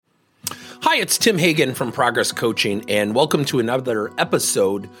Hi, it's Tim Hagen from Progress Coaching, and welcome to another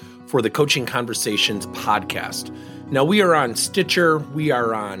episode for the Coaching Conversations podcast. Now, we are on Stitcher, we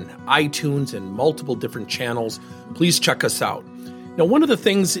are on iTunes, and multiple different channels. Please check us out. Now, one of the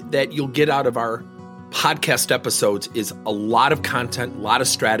things that you'll get out of our podcast episodes is a lot of content, a lot of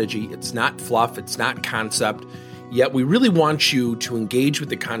strategy. It's not fluff, it's not concept, yet we really want you to engage with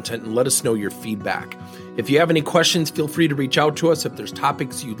the content and let us know your feedback. If you have any questions, feel free to reach out to us. If there's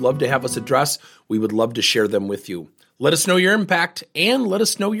topics you'd love to have us address, we would love to share them with you. Let us know your impact and let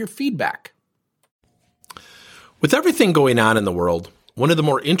us know your feedback. With everything going on in the world, one of the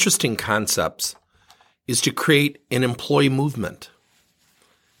more interesting concepts is to create an employee movement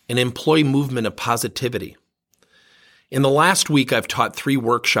of positivity. In the last week, I've taught 3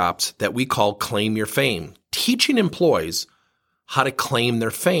 workshops that we call Claim Your Fame, teaching employees how to claim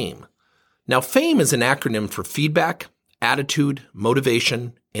their fame. Now, FAME is an acronym for feedback, attitude,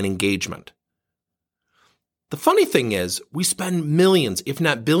 motivation, and engagement. The funny thing is, we spend millions, if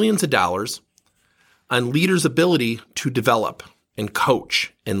not billions of dollars on leaders' ability to develop and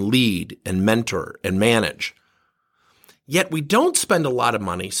coach and lead and mentor and manage. Yet we don't spend a lot of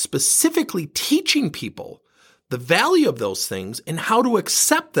money specifically teaching people the value of those things and how to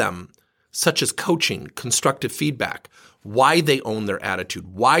accept them, such as coaching, constructive feedback, why they own their attitude,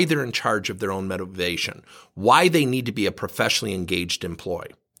 why they're in charge of their own motivation, why they need to be a professionally engaged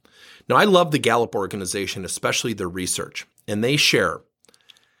employee. Now, I love the Gallup organization, especially their research, and they share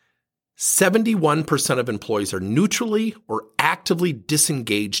 71% of employees are neutrally or actively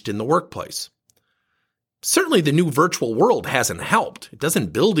disengaged in the workplace. Certainly, the new virtual world hasn't helped. It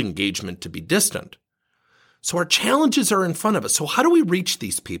doesn't build engagement to be distant. So our challenges are in front of us. So how do we reach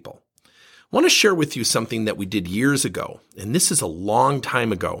these people? I want to share with you something that we did years ago, and this is a long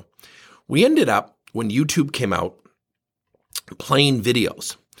time ago. We ended up, when YouTube came out, playing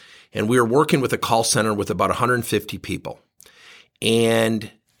videos, and we were working with a call center with about 150 people, and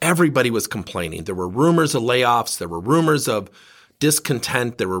everybody was complaining. There were rumors of layoffs, there were rumors of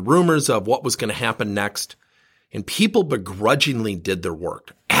discontent, there were rumors of what was going to happen next, and people begrudgingly did their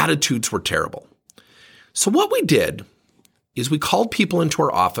work. Attitudes were terrible. So what we did is we called people into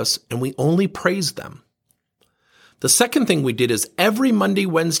our office and we only praised them. The second thing we did is every Monday,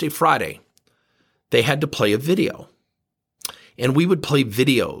 Wednesday, Friday, they had to play a video. And we would play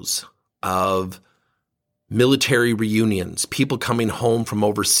videos of military reunions, people coming home from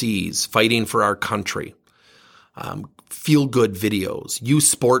overseas, fighting for our country, feel-good videos, youth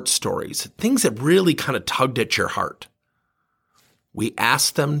sports stories, things that really kind of tugged at your heart. We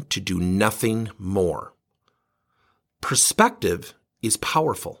asked them to do nothing more. Perspective is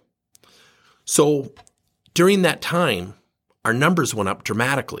powerful. So during that time, our numbers went up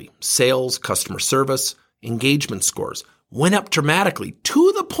dramatically. Sales, customer service, engagement scores went up dramatically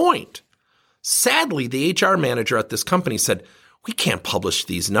to the point. Sadly, the HR manager at this company said, "We can't publish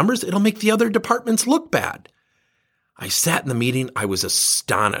these numbers. It'll make the other departments look bad." I sat in the meeting. I was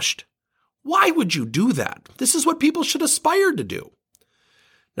astonished. Why would you do that? This is what people should aspire to do.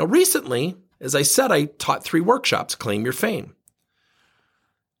 Now, recently, as I said, I taught 3 workshops, Claim Your Fame.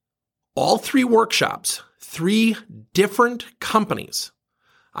 All 3 workshops, 3 different companies.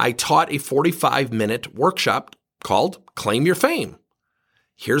 I taught a 45-minute workshop called Claim Your Fame.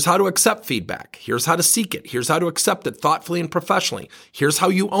 Here's how to accept feedback. Here's how to seek it. Here's how to accept it thoughtfully and professionally. Here's how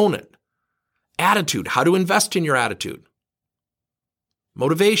you own it. Attitude, how to invest in your attitude.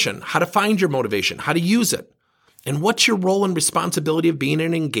 Motivation, how to find your motivation, how to use it. And what's your role and responsibility of being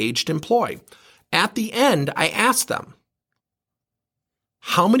an engaged employee? At the end, I asked them,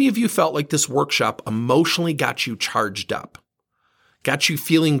 how many of you felt like this workshop emotionally got you charged up, got you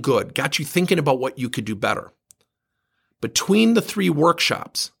feeling good, got you thinking about what you could do better? Between the 3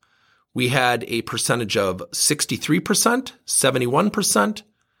 workshops, we had a percentage of 63%, 71%,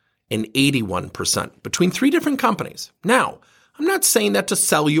 and 81% between 3 different companies. Now, I'm not saying that to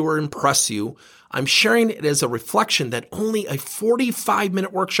sell you or impress you. I'm sharing it as a reflection that only a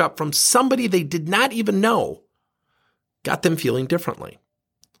 45-minute workshop from somebody they did not even know got them feeling differently.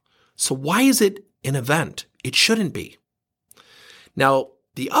 So why is it an event? It shouldn't be. Now,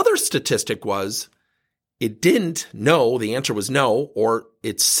 the other statistic was it didn't know, the answer was no, or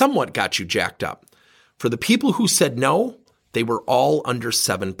it somewhat got you jacked up. For the people who said no, they were all under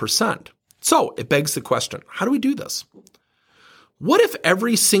 7%. So it begs the question, how do we do this? What if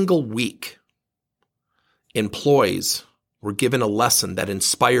every single week employees were given a lesson that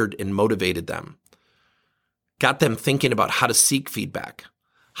inspired and motivated them, got them thinking about how to seek feedback,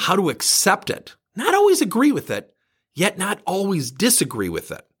 how to accept it, not always agree with it, yet not always disagree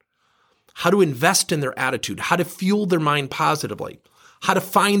with it, how to invest in their attitude, how to fuel their mind positively, how to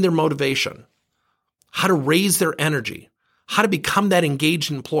find their motivation, how to raise their energy, how to become that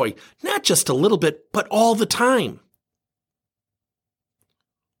engaged employee, not just a little bit, but all the time.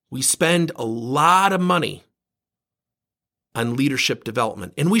 We spend a lot of money on leadership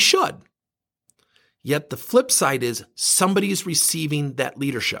development, and we should. Yet the flip side is somebody's receiving that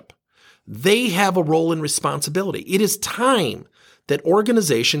leadership. They have a role and responsibility. It is time that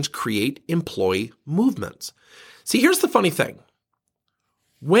organizations create employee movements. See, here's the funny thing.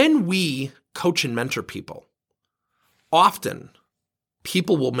 When we coach and mentor people, often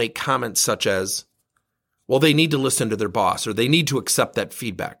people will make comments such as, well, they need to listen to their boss or they need to accept that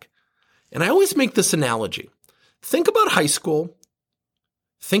feedback. And I always make this analogy. Think about high school.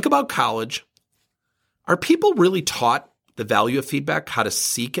 Think about college. Are people really taught the value of feedback, how to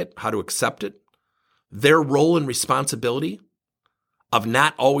seek it, how to accept it, their role and responsibility of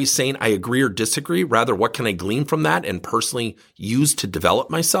not always saying I agree or disagree, rather what can I glean from that and personally use to develop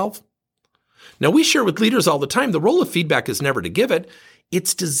myself? Now, we share with leaders all the time, the role of feedback is never to give it.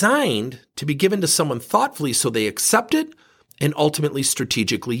 It's designed to be given to someone thoughtfully so they accept it and ultimately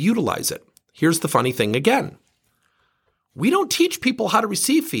strategically utilize it. Here's the funny thing again. We don't teach people how to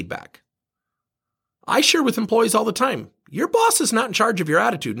receive feedback. I share with employees all the time, your boss is not in charge of your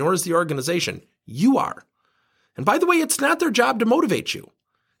attitude, nor is the organization. You are. And by the way, it's not their job to motivate you.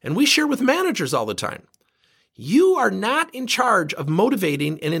 And we share with managers all the time. You are not in charge of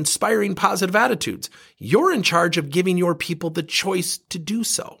motivating and inspiring positive attitudes. You're in charge of giving your people the choice to do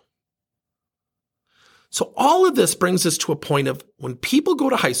so. So all of this brings us to a point of when people go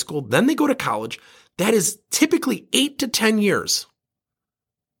to high school, then they go to college, that is typically 8 to 10 years.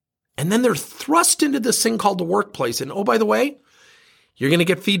 And then they're thrust into this thing called the workplace. And oh, by the way, you're going to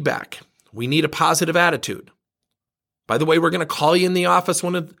get feedback. We need a positive attitude. By the way, we're going to call you in the office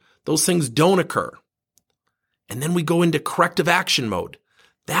when those things don't occur. And then we go into corrective action mode.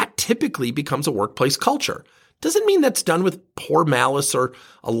 That typically becomes a workplace culture. Doesn't mean that's done with poor malice or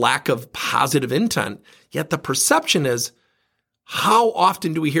a lack of positive intent. Yet the perception is, how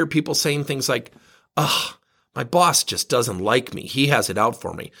often do we hear people saying things like, ugh, my boss just doesn't like me. He has it out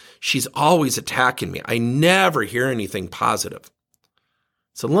for me. She's always attacking me. I never hear anything positive.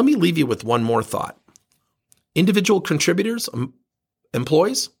 So let me leave you with one more thought. Individual contributors,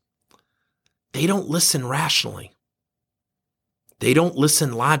 employees, they don't listen rationally. They don't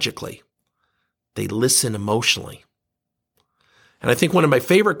listen logically. They listen emotionally. And I think one of my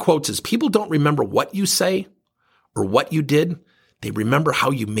favorite quotes is, people don't remember what you say or what you did. They remember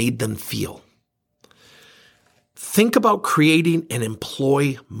how you made them feel. Think about creating an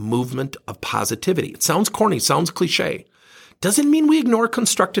employee movement of positivity. It sounds corny, sounds cliche. Doesn't mean we ignore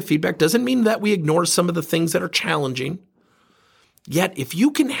constructive feedback. Doesn't mean that we ignore some of the things that are challenging. Yet, if you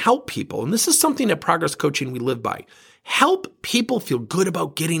can help people, and this is something at Progress Coaching we live by, help people feel good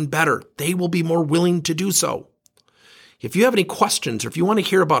about getting better, they will be more willing to do so. If you have any questions or if you want to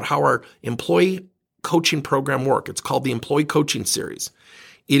hear about how our employee coaching program works, it's called the Employee Coaching Series.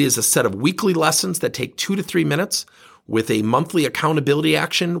 It is a set of weekly lessons that take 2 to 3 minutes with a monthly accountability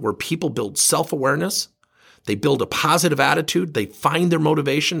action where people build self-awareness. They build a positive attitude. They find their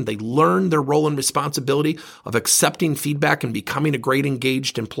motivation. They learn their role and responsibility of accepting feedback and becoming a great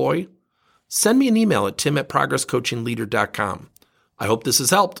engaged employee. Send me an email at tim@progresscoachingleader.com. I hope this has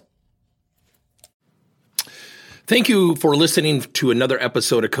helped. Thank you for listening to another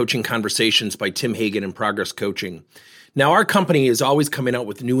episode of Coaching Conversations by Tim Hagen and Progress Coaching. Now, our company is always coming out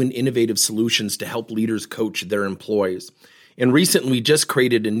with new and innovative solutions to help leaders coach their employees. And recently, we just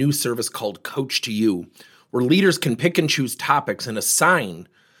created a new service called Coach to You, where leaders can pick and choose topics and assign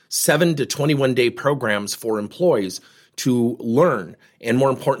 7 to 21-day programs for employees to learn and, more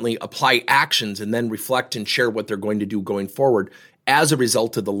importantly, apply actions and then reflect and share what they're going to do going forward as a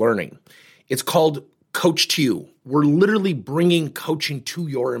result of the learning. It's called Coach to You. We're literally bringing coaching to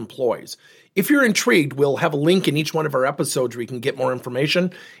your employees. If you're intrigued, we'll have a link in each one of our episodes where you can get more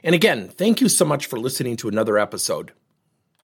information. And again, thank you so much for listening to another episode.